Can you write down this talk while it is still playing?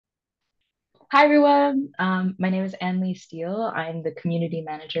Hi, everyone. My name is Anne-Lee Steele. I'm the community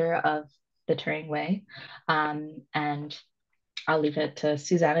manager of the Turing Way. And I'll leave it to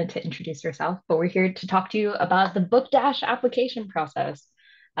Susanna to introduce herself. But we're here to talk to you about the Book Dash application process.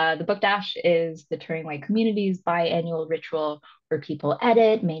 The Book Dash is the Turing Way community's biannual ritual where people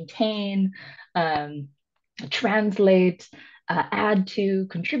edit, maintain, um, translate, add to,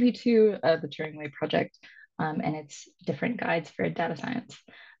 contribute to the Turing Way project, and its different guides for data science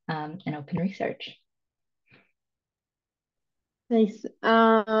and open research. Nice.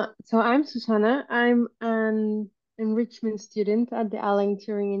 So I'm Susana. I'm an enrichment student at the Alan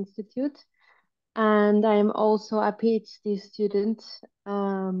Turing Institute, and I'm also a PhD student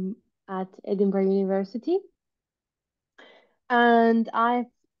at Edinburgh University. And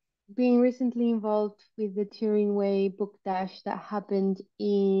I've been recently involved with the Turing Way book dash that happened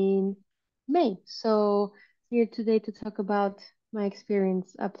in May. So here today to talk about my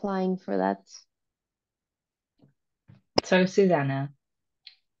experience applying for that. So, Susanna,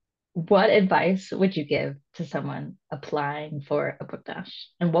 what advice would you give to someone applying for a book dash?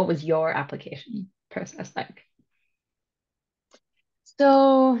 And what was your application process like?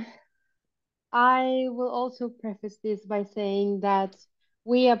 So I will also preface this by saying that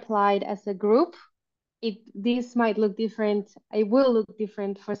we applied as a group. This might look different. It will look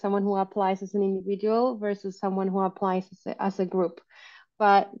different for someone who applies as an individual versus someone who applies as a group.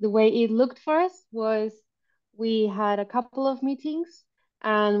 But the way it looked for us was we had a couple of meetings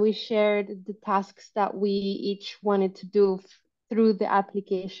and we shared the tasks that we each wanted to do through the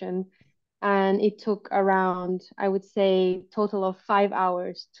application. And it took around, I would say, total of 5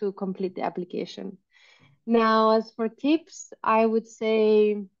 hours to complete the application. Now, as for tips, I would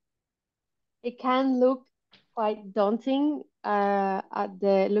say it can look quite daunting at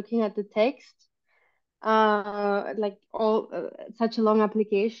the looking at the text, like all such a long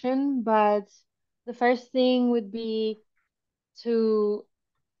application. But the first thing would be to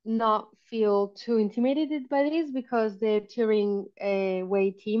not feel too intimidated by this because the Turing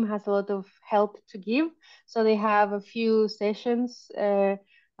Way team has a lot of help to give. So they have a few sessions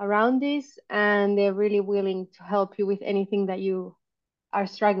around this, and they're really willing to help you with anything that you are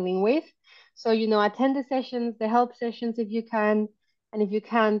struggling with. So, attend the sessions, the help sessions if you can. And if you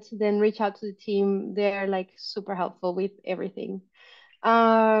can't, then reach out to the team. They're like super helpful with everything.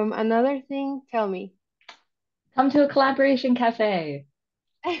 Another thing, tell me. Come to a collaboration cafe.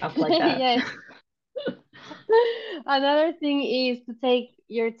 I'll plug that. Yes. Another thing is to take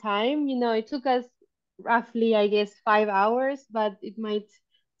your time. It took us roughly, I guess, 5 hours, but it might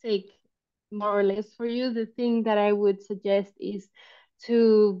take more or less for you. The thing that I would suggest is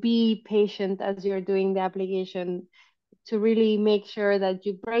to be patient as you're doing the application, to really make sure that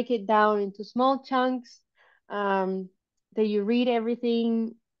you break it down into small chunks, um, that you read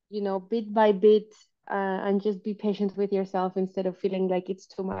everything, bit by bit, and just be patient with yourself instead of feeling like it's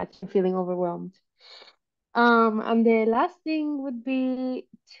too much and feeling overwhelmed. And the last thing would be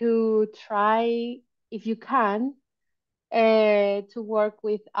to try, if you can, to work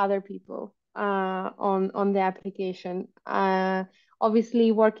with other people on the application.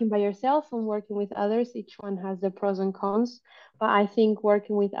 Obviously, working by yourself and working with others, each one has the pros and cons. But I think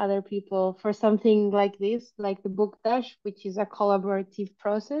working with other people for something like this, like the book dash, which is a collaborative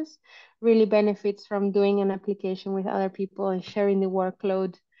process, really benefits from doing an application with other people and sharing the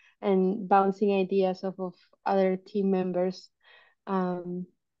workload and bouncing ideas off of other team members. Um,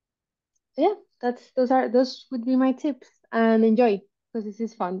 yeah, those would be my tips, and enjoy because this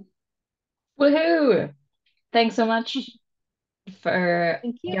is fun. Woohoo! Thanks so much for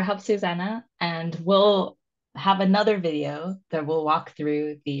Thank you. your help, Susanna. And we'll have another video that will walk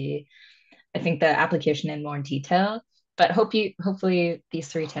through I think the application in more detail. But hopefully these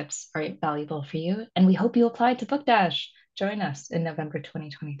three tips are valuable for you. And we hope you apply to Book Dash. Join us in November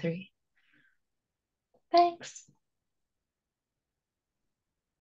 2023. Thanks.